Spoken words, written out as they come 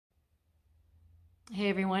Hey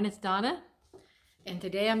everyone, it's Donna, and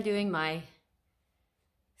today I'm doing my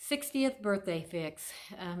 60th birthday fix.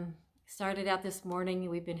 Started out this morning.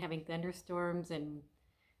 We've been having thunderstorms and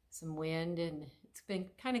some wind, and it's been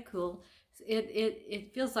kind of cool.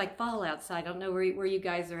 It feels like fall outside. I don't know where you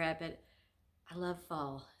guys are at, but I love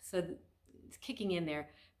fall. So it's kicking in there.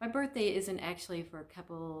 My birthday isn't actually for a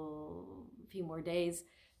few more days,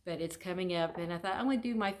 but it's coming up, and I thought I'm going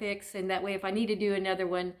to do my fix, and that way if I need to do another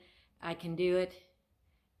one, I can do it.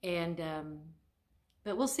 And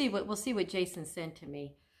but we'll see what Jason sent to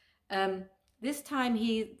me. This time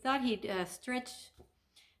he thought he'd stretch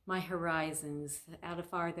my horizons out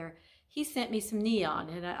farther. He sent me some neon,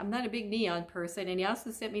 and I'm not a big neon person, and he also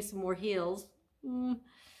sent me some more heels.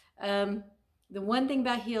 The one thing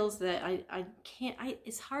about heels that I can't,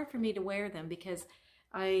 it's hard for me to wear them because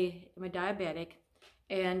I am a diabetic,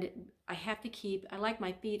 and I have to keep, I like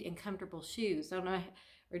my feet in comfortable shoes. I don't know,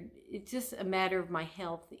 or it's just a matter of my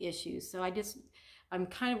health issues. So I'm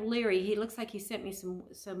kind of leery. He looks like he sent me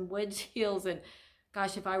some wedge heels, and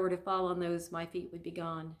gosh, if I were to fall on those, my feet would be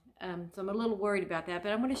gone. So I'm a little worried about that,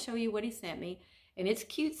 but I'm going to show you what he sent me, and it's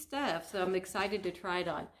cute stuff, so I'm excited to try it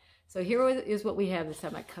on. So here is what we have. This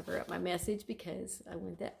time I cover up my message because I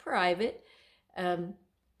want that private.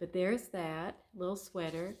 But there's that little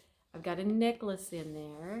sweater. I've got a necklace in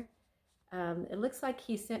there. It looks like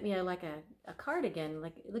he sent me like a cardigan,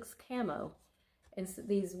 like it looks camo. And so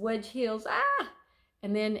these wedge heels,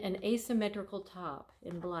 and then an asymmetrical top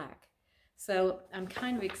in black. So I'm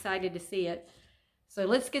kind of excited to see it. So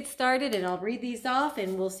let's get started, and I'll read these off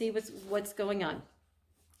and we'll see what's going on.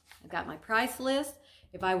 I've got my price list.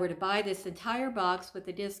 If I were to buy this entire box with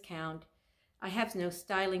a discount, I have no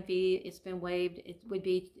styling fee. It's been waived. It would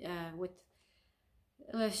be with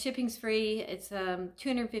shipping's free. It's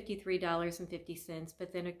 $253.50,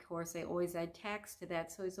 but then of course I always add tax to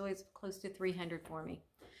that, so it's always close to $300 for me.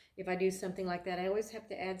 If I do something like that, I always have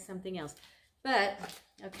to add something else. But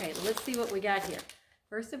okay, let's see what we got here.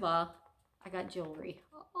 First of all, I got jewelry.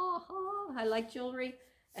 Oh, I like jewelry.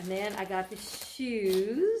 And then I got the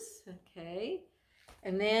shoes. Okay.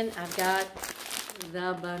 And then I've got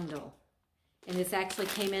the bundle. And this actually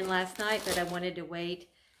came in last night, but I wanted to wait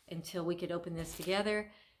until we could open this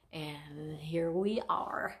together. And here we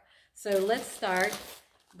are. So let's start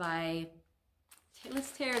by,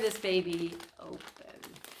 let's tear this baby open,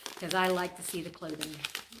 because I like to see the clothing.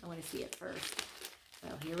 I want to see it first. So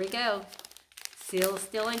here we go. Seal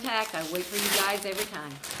still intact. I wait for you guys every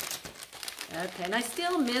time. Okay, and I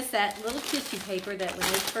still miss that little tissue paper that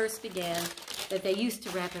when they first began, that they used to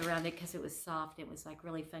wrap around it because it was soft. It was like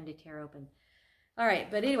really fun to tear open. All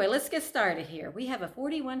right, but anyway, let's get started here. We have a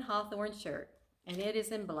 41 Hawthorne shirt, and it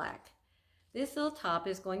is in black. This little top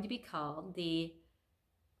is going to be called the,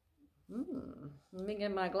 let me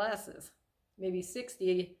get my glasses. Maybe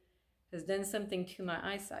 60 has done something to my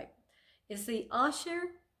eyesight. It's the Osher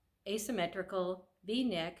Asymmetrical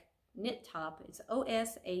V-neck knit top. It's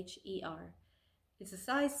O-S-H-E-R. It's a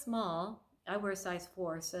size small. I wear a size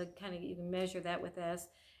 4, so kind of you can measure that with S.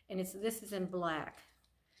 And this is in black.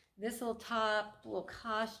 This little top will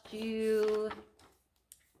cost you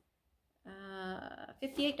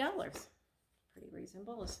 $58. Pretty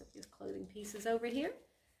reasonable. Let's set these clothing pieces over here.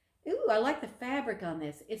 Ooh, I like the fabric on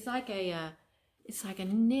this. It's like a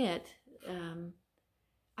knit.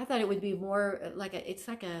 I thought it would be more like it's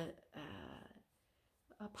like a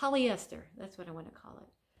polyester. That's what I want to call it.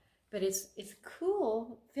 But it's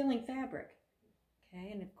cool feeling fabric.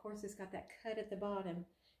 Okay, and of course it's got that cut at the bottom.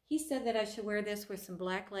 He said that I should wear this with some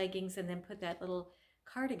black leggings and then put that little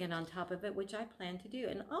cardigan on top of it, which I plan to do.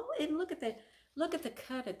 And oh, and look at the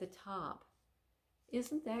cut at the top.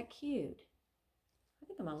 Isn't that cute? I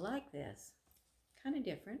think I'm gonna like this. Kind of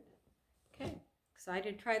different. Okay,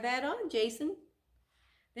 excited to try that on, Jason.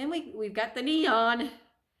 Then we've got the neon.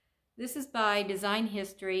 This is by Design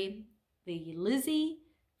History, the Lizzie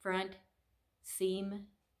front seam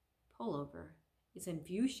pullover. It's in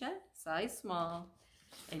fuchsia, size small,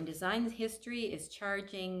 and Design History is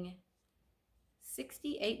charging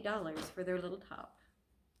 $68 for their little top.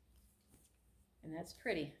 And that's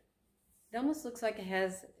pretty. It almost looks like it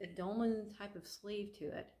has a dolman type of sleeve to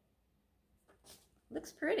it.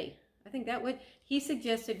 Looks pretty. I think that would, he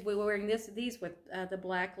suggested we were wearing these with the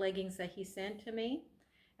black leggings that he sent to me.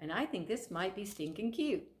 And I think this might be stinking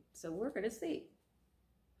cute. So we're going to see.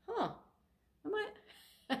 Huh.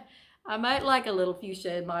 I might like a little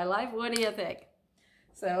fuchsia in my life. What do you think?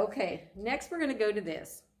 So, okay. Next we're going to go to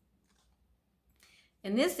this.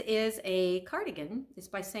 And this is a cardigan. It's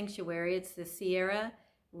by Sanctuary. It's the Sierra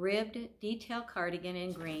ribbed detail cardigan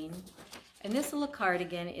in green. And this little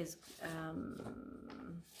cardigan is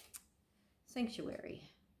Sanctuary.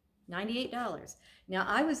 $98. Now,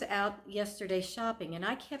 I was out yesterday shopping, and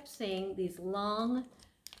I kept seeing these long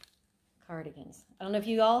cardigans. I don't know if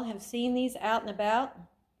you all have seen these out and about,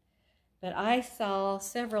 but I saw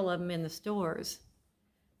several of them in the stores.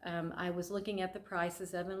 I was looking at the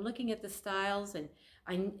prices of them, looking at the styles, and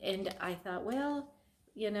I thought, well,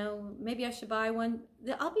 you know, maybe I should buy one.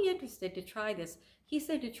 I'll be interested to try this. He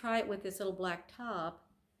said to try it with this little black top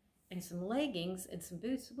and some leggings and some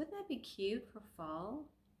boots. Wouldn't that be cute for fall?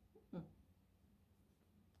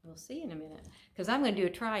 We'll see in a minute, because I'm going to do a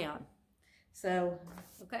try-on. So,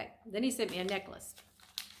 okay. Then he sent me a necklace,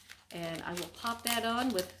 and I will pop that on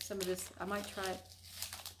with some of this. I might try it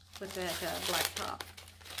with that black top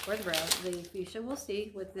or the brown, the fuchsia. We'll see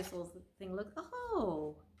what this little thing looks.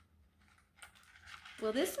 Oh,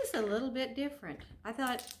 well, this is a little bit different. I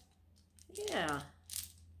thought, yeah.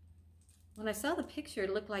 When I saw the picture,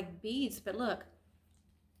 it looked like beads, but look,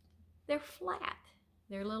 they're flat.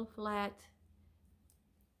 They're a little flat.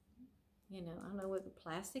 You know, I don't know what the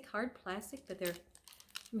plastic, hard plastic, but they're,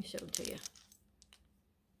 let me show them to you.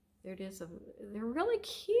 There it is. They're really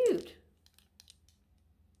cute.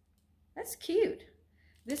 That's cute.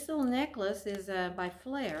 This little necklace is by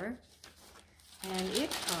Flair, and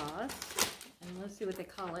it costs, and let's see what they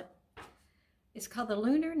call it. It's called the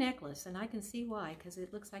Lunar Necklace, and I can see why, because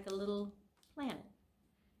it looks like a little planet.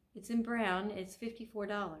 It's in brown. It's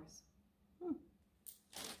 $54.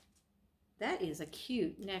 That is a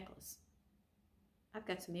cute necklace. I've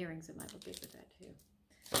got some earrings that might look good with that too.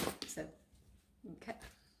 So, okay.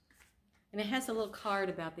 And it has a little card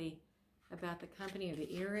about the company or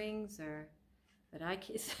the earrings, or but I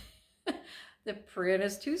can't. The print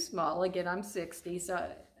is too small. Again, I'm 60, so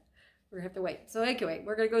we're gonna have to wait. So anyway,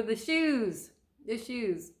 we're gonna go to the shoes. The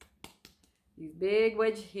shoes. These big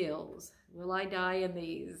wedge heels. Will I die in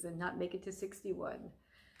these and not make it to 61?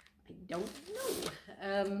 I don't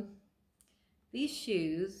know. These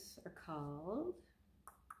shoes are called.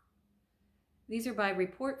 These are by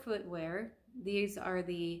Report Footwear. These are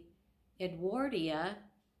the Edwardia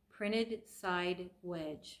printed side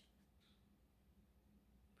wedge.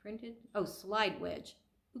 Printed? Oh, slide wedge.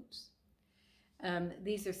 Oops.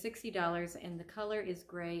 These are $60, and the color is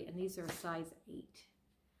gray, and these are a size 8.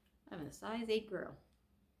 I'm a size 8 girl.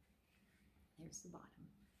 There's the bottom.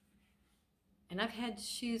 And I've had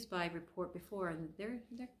shoes by Report before, and they're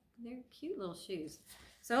cute little shoes.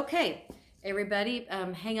 So, okay, everybody,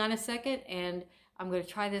 hang on a second, and I'm going to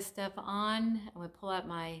try this stuff on. I'm going to pull out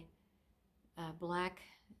my black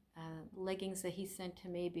leggings that he sent to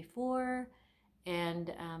me before,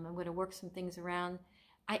 and I'm going to work some things around.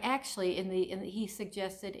 I actually, he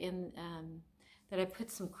suggested that I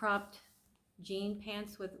put some cropped jean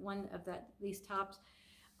pants with one of these tops.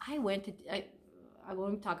 I won't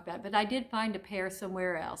talk about it, but I did find a pair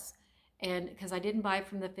somewhere else, and because I didn't buy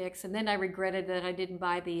from the Fix, and then I regretted that I didn't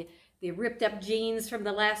buy the ripped up jeans from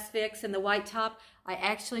the last Fix and the white top. I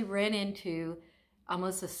actually ran into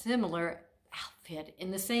almost a similar outfit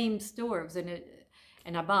in the same stores, and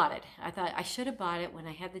I bought it. I thought I should have bought it when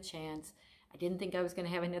I had the chance. I didn't think I was going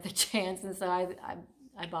to have another chance, and so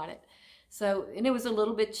I bought it. So, and it was a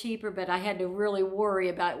little bit cheaper, but I had to really worry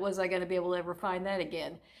about, was I going to be able to ever find that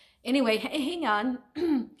again? Anyway, hang on.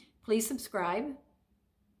 Please subscribe,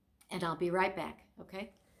 and I'll be right back,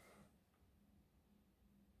 okay?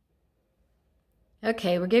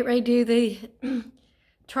 Okay, we're getting ready to do the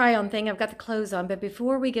try-on thing. I've got the clothes on, but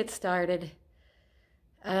before we get started,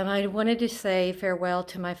 I wanted to say farewell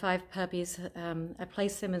to my 5 puppies. I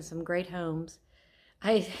placed them in some great homes.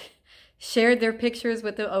 I shared their pictures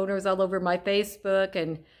with the owners all over my Facebook,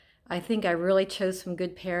 and I think I really chose some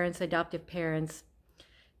good parents, adoptive parents.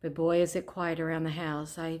 But boy, is it quiet around the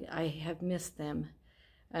house. I have missed them.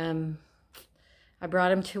 I brought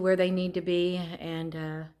them to where they need to be, and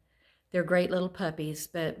they're great little puppies.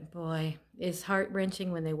 But boy, it's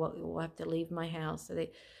heart-wrenching when they will have to leave my house. So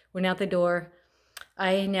they went out the door.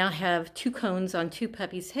 I now have 2 cones on 2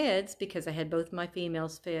 puppies' heads because I had both my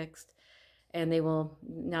females fixed, and they will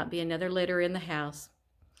not be another litter in the house.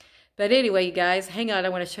 But anyway, you guys, hang on. I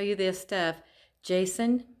want to show you this stuff.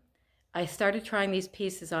 Jason, I started trying these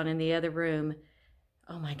pieces on in the other room.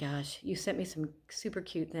 Oh my gosh, you sent me some super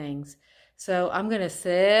cute things. So I'm going to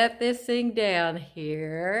set this thing down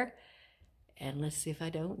here, and let's see if I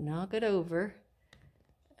don't knock it over.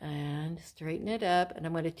 And straighten it up, and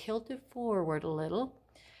I'm going to tilt it forward a little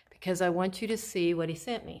because I want you to see what he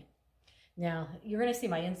sent me. Now, you're going to see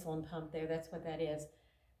my insulin pump there. That's what that is.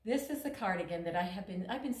 This is the cardigan that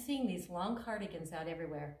I've been seeing these long cardigans out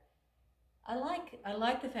everywhere. I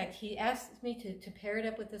like the fact he asked me to pair it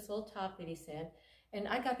up with this little top that he sent, And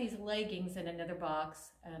I got these leggings in another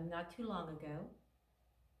box not too long ago.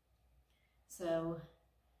 So,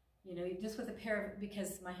 you know, just with a pair of,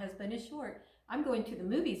 because my husband is short. I'm going to the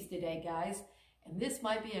movies today, guys. And this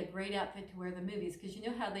might be a great outfit to wear in the movies, because you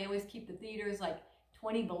know how they always keep the theaters like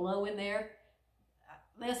 20 below in there?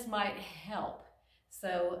 This might help.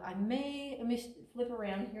 So let me flip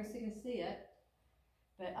around here so you can see it.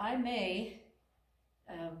 But I may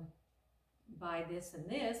buy this and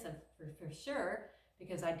this for sure,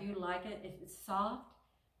 because I do like it. It's soft,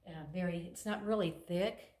 it's not really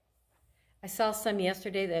thick. I saw some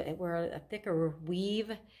yesterday that were a thicker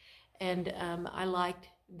weave, and I liked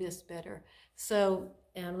this better. So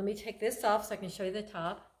let me take this off so I can show you the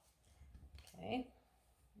top. Okay,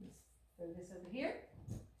 let's throw this over here.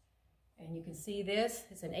 And you can see this,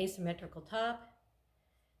 it's an asymmetrical top.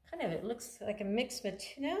 Kind of, it looks like a mixed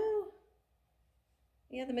material. No.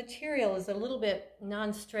 Yeah, the material is a little bit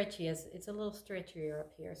non-stretchy. It's a little stretchier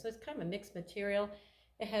up here. So it's kind of a mixed material.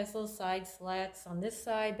 It has little side slats on this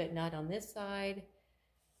side, but not on this side.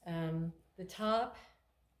 The top,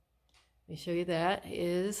 let me show you that,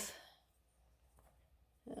 is,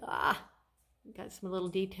 got some little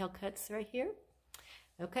detail cuts right here.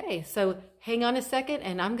 Okay, so hang on a second,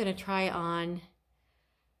 and I'm going to try on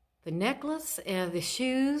the necklace, the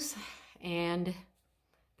shoes, and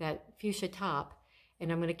that fuchsia top.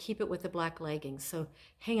 And I'm going to keep it with the black leggings. So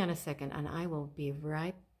hang on a second, and I will be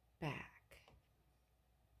right back.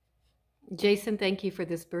 Jason, thank you for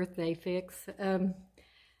this birthday fix.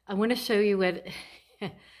 I want to show you what... I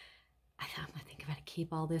think I'm going to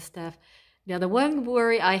keep all this stuff. Now, the one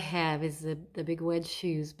worry I have is the big wedge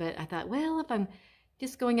shoes. But I thought, well, if I'm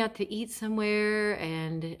just going out to eat somewhere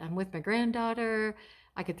and I'm with my granddaughter,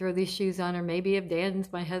 I could throw these shoes on her. Maybe if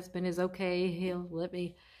Dan's, my husband, is okay, he'll let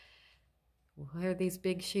me wear these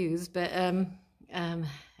big shoes. But and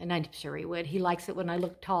I'm sure he would. He likes it when I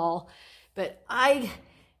look tall. But I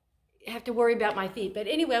have to worry about my feet. But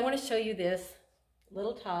anyway, I want to show you this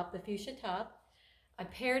little top, the fuchsia top. I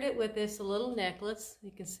paired it with this little necklace. You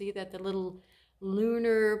can see that the little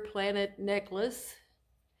lunar planet necklace,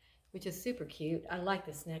 which is super cute. I like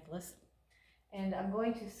this necklace. And I'm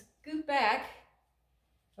going to scoot back,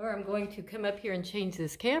 or I'm going to come up here and change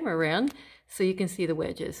this camera around so you can see the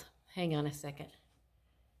wedges. Hang on a second.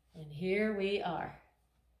 And here we are.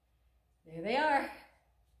 There they are.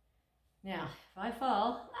 Now, if I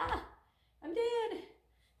fall, I'm dead.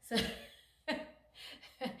 So,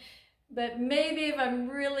 but maybe if I'm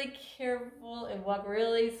really careful and walk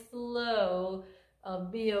really slow,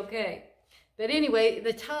 I'll be okay. But anyway,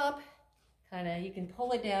 the top, kind of, you can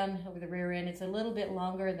pull it down over the rear end. It's a little bit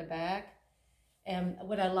longer in the back. And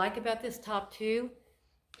what I like about this top too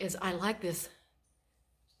is I like this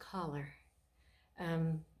collar.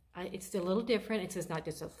 It's a little different. It's just not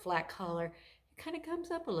just a flat collar. It kind of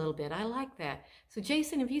comes up a little bit. I like that. So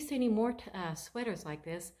Jason, if you see any more sweaters like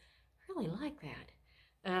this, I really like that.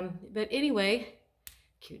 But anyway,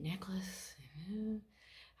 cute necklace. I'm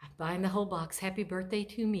buying the whole box. Happy birthday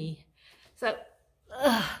to me. So,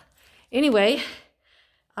 anyway,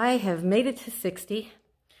 I have made it to 60,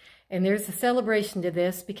 and there's a celebration to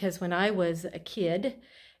this because when I was a kid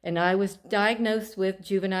and I was diagnosed with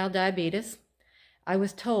juvenile diabetes, I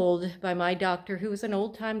was told by my doctor, who was an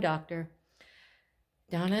old-time doctor,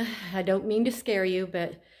 Donna, I don't mean to scare you,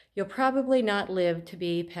 but you'll probably not live to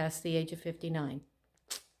be past the age of 59.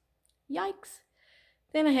 Yikes.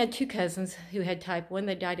 Then I had two cousins who had type 1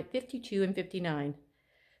 that died at 52 and 59.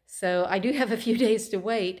 So I do have a few days to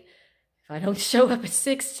wait. If I don't show up at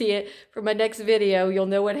 60 for my next video, you'll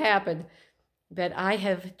know what happened. But I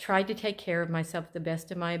have tried to take care of myself to the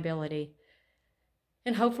best of my ability.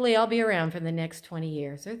 And hopefully I'll be around for the next 20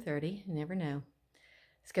 years or 30. You never know.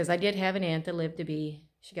 It's because I did have an aunt that lived to be,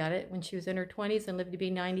 she got it when she was in her 20s and lived to be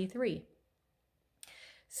 93.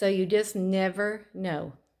 So you just never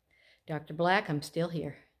know. Dr. Black, I'm still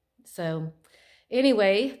here. So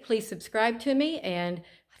anyway, please subscribe to me, and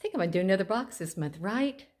I think I'm going to do another box this month,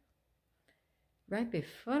 right? Right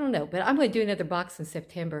before, I don't know, but I'm going to do another box in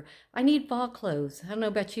September. I need fall clothes. I don't know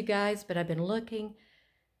about you guys, but I've been looking.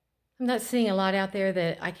 I'm not seeing a lot out there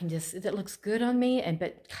that I can just, that looks good on me.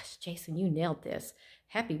 But gosh, Jason, you nailed this.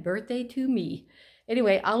 Happy birthday to me.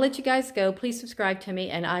 Anyway, I'll let you guys go. Please subscribe to me,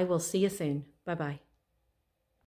 and I will see you soon. Bye-bye.